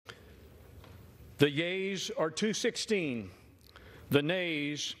The yeas are 216. The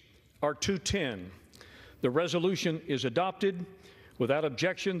nays are 210. The resolution is adopted. Without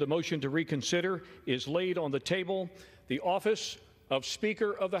objection, the motion to reconsider is laid on the table. The office of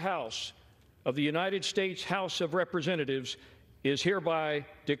Speaker of the House of the United States House of Representatives is hereby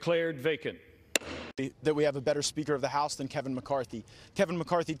declared vacant. That we have a better Speaker of the House than Kevin McCarthy. Kevin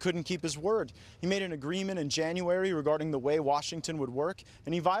McCarthy couldn't keep his word. He made an agreement in January regarding the way Washington would work,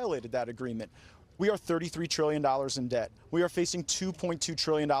 and he violated that agreement. We are $33 trillion in debt. We are facing $2.2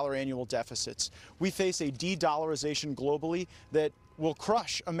 trillion annual deficits. We face a de-dollarization globally that will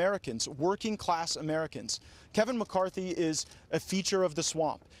crush Americans, working class Americans. Kevin McCarthy is a feature of the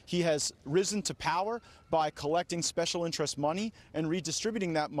swamp. He has risen to power by collecting special interest money and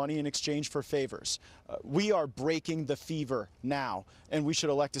redistributing that money in exchange for favors. We are breaking the fever now, and we should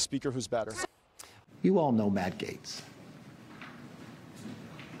elect a speaker who's better. You all know Matt Gaetz.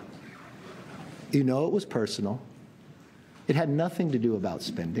 You know it was personal. It had nothing to do about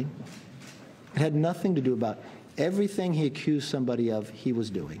spending. It had nothing to do about everything he accused somebody of he was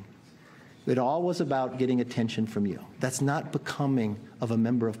doing. It all was about getting attention from you. That's not becoming of a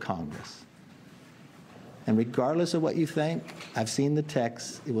member of Congress. And regardless of what you think, I've seen the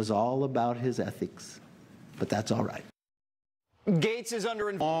text. It was all about his ethics. But that's all right. Gaetz is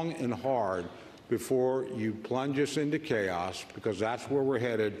under long and hard before you plunge us into chaos, because that's where we're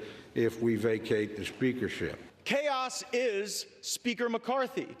headed if we vacate the speakership. Chaos is Speaker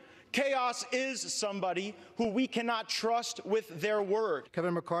McCarthy. Chaos is somebody who we cannot trust with their word.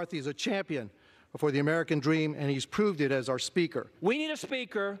 Kevin McCarthy is a champion for the American dream, and he's proved it as our speaker. We need a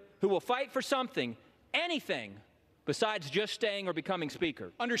speaker who will fight for something, anything, besides just staying or becoming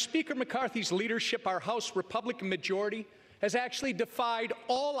speaker. Under Speaker McCarthy's leadership, our House Republican majority has actually defied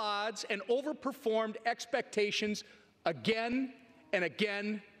all odds and overperformed expectations again and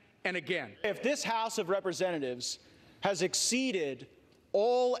again and again. If this House of Representatives has exceeded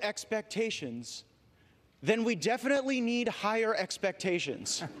all expectations, then we definitely need higher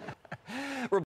expectations.